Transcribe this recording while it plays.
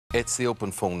It's the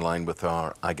open phone line with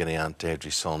our agony aunt, Deidre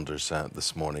Sanders,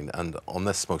 this morning. And on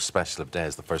this most special of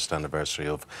days, the first anniversary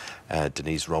of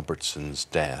Denise Robertson's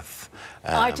death.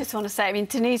 I just want to say, I mean,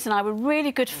 Denise and I were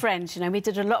really good friends, you know. We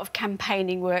did a lot of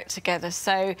campaigning work together,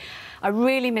 so I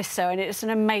really miss her, and it's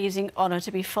an amazing honour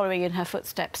to be following in her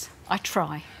footsteps. I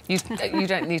try. You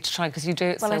don't need to try, because you do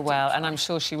it so well, and I'm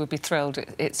sure she would be thrilled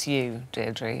it's you,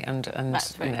 Deirdre, and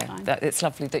that's very kind. It's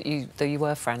lovely that you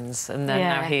were friends, and then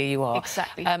now here you are.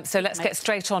 Exactly. So let's get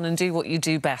straight on and do what you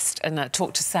do best, and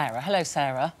talk to Sarah. Hello,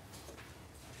 Sarah.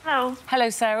 Hello. Hello,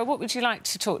 Sarah. What would you like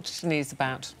to talk to Denise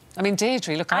about? I mean,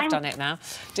 Deirdre, look, I've done it now.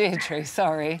 Deirdre,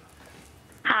 sorry.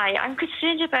 Hi, I'm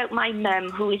concerned about my mum,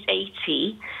 who is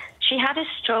 80. She had a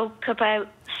stroke about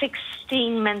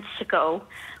 16 months ago,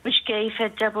 which gave her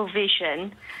double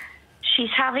vision. She's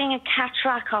having a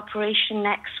cataract operation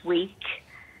next week,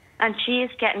 and she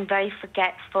is getting very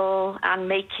forgetful and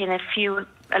making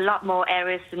a lot more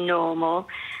errors than normal,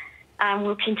 and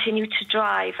will continue to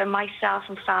drive. And myself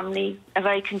and family are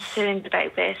very concerned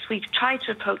about this. We've tried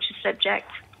to approach the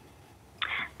subject,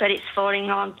 but it's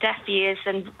falling on deaf ears,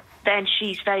 and then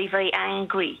she's very, very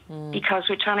angry because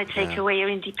we're trying to take away her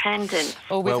independence.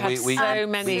 Oh, we've had so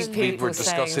many people we were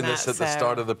discussing this at the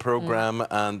start of the programme,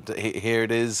 and here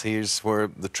it is. Here's where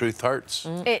the truth hurts.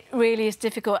 It really is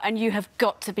difficult, and you have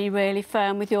got to be really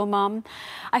firm with your mum.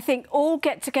 I think all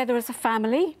get together as a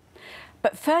family,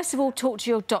 but first of all, talk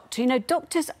to your doctor. You know,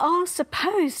 doctors are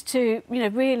supposed to, you know,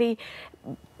 really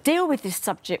deal with this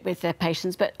subject with their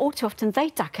patients, but all too often they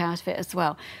duck out of it as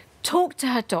well. Talk to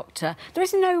her doctor. There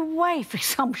is no way, for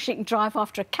example, she can drive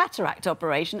after a cataract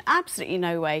operation. Absolutely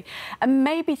no way. And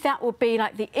maybe that will be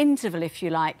like the interval, if you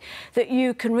like, that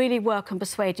you can really work on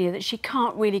persuading her that she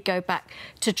can't really go back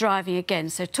to driving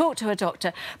again. So talk to her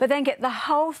doctor, but then get the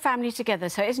whole family together,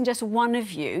 so it isn't just one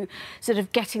of you sort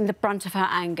of getting the brunt of her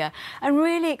anger. And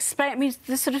really explain, I mean,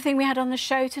 the sort of thing we had on the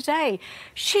show today.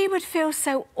 She would feel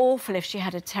so awful if she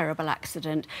had a terrible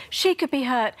accident. She could be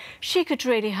hurt. She could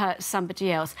really hurt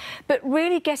somebody else. But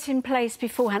really get in place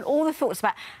beforehand all the thoughts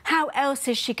about how else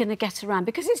is she going to get around,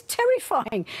 because it's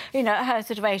terrifying, you know, at her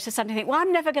sort of age to suddenly think, well,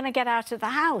 I'm never going to get out of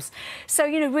the house. So,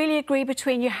 you know, really agree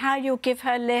between you how you'll give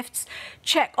her lifts.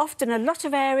 Check. Often a lot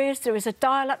of areas there is a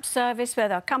dial-up service where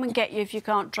they'll come and get you if you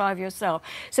can't drive yourself,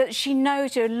 so that she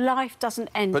knows your life doesn't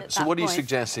end at that point. So what are you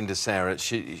suggesting to Sarah?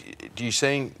 Do you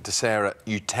saying to Sarah,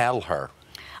 you tell her?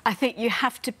 I think you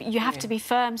have to be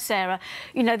firm, Sarah.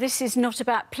 You know, this is not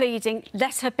about pleading.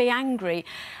 Let her be angry.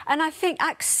 And I think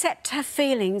accept her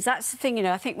feelings. That's the thing, you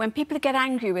know. I think when people get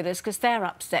angry with us because they're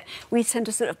upset, we tend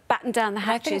to sort of batten down the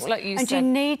hatches. I think, like you said, you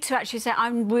need to actually say, I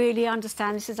really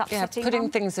understand this is upsetting. Yeah,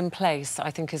 putting things in place, I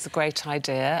think, is a great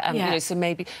idea. You know, so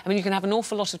maybe, I mean, you can have an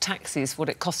awful lot of taxis, what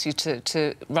it costs you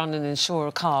to run and insure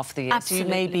a car for the year.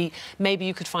 Absolutely. So maybe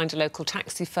you could find a local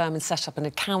taxi firm and set up an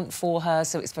account for her,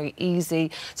 so it's very easy.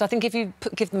 So I think if you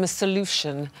give them a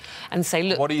solution and say,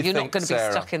 look, you're not going to be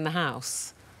stuck in the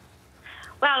house.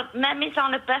 Well, Mum is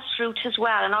on a bus route as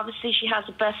well, and obviously she has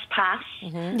a bus pass.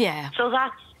 Yeah. So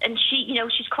that's... And she, you know,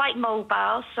 she's quite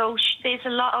mobile, so there's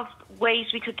a lot of ways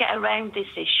we could get around this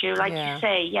issue, like you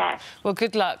say, yeah. Well,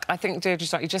 good luck. I think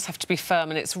Deirdre's right. You just have to be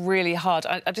firm, and it's really hard.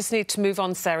 I just need to move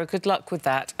on, Sarah. Good luck with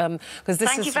that. Because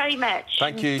this Thank you very much.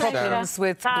 Thank you, Sarah. Problems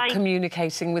with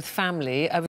communicating with family.